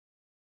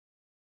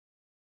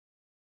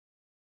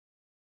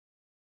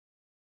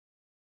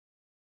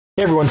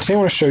Hey everyone, today I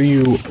want to show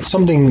you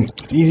something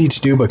that's easy to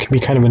do but can be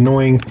kind of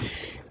annoying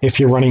if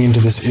you're running into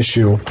this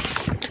issue.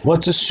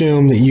 Let's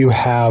assume that you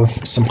have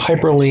some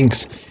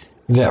hyperlinks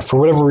that for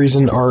whatever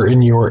reason are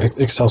in your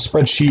Excel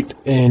spreadsheet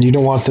and you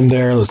don't want them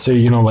there. Let's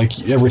say,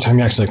 like every time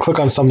you actually click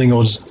on something,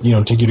 it'll just,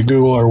 take you to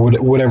Google or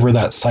whatever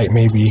that site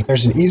may be.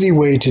 There's an easy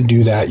way to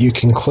do that. You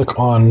can click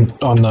on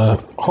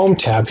the Home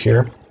tab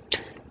here.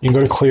 You can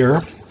go to Clear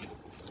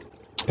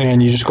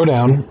and you just go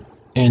down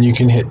and you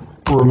can hit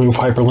Remove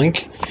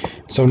Hyperlink.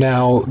 So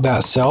now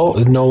that cell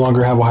will no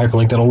longer have a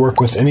hyperlink. That'll work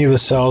with any of the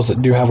cells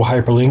that do have a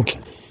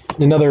hyperlink.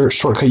 Another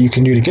shortcut you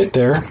can do to get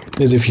there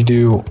is if you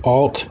do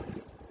Alt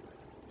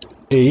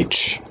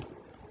H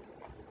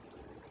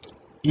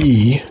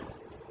E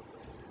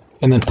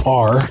and then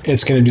R,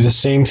 it's going to do the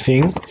same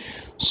thing.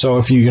 So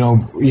if you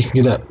can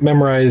get that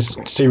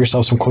memorized, save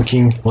yourself some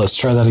clicking. Let's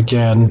try that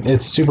again.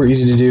 It's super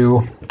easy to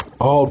do.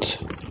 Alt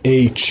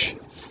H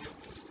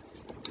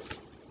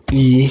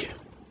E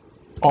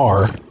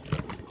R,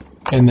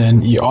 and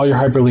then all your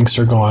hyperlinks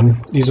are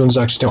gone. These ones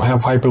actually don't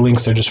have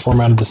hyperlinks, they're just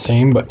formatted the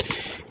same, but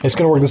it's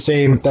going to work the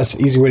same. That's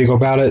the easy way to go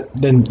about it.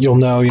 Then you'll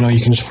know, you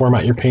can just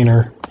format your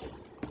painter,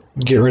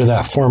 get rid of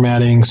that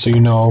formatting, so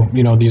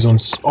these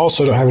ones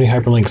also don't have any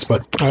hyperlinks,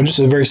 but just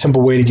a very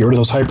simple way to get rid of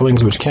those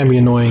hyperlinks, which can be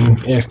annoying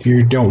if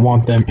you don't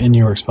want them in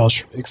your Excel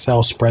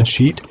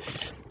spreadsheet.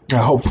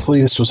 Hopefully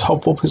this was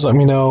helpful. Please let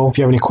me know if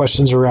you have any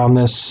questions around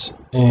this,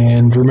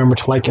 and remember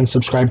to like and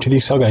subscribe to the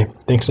Excel Guy.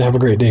 Thanks and have a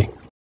great day.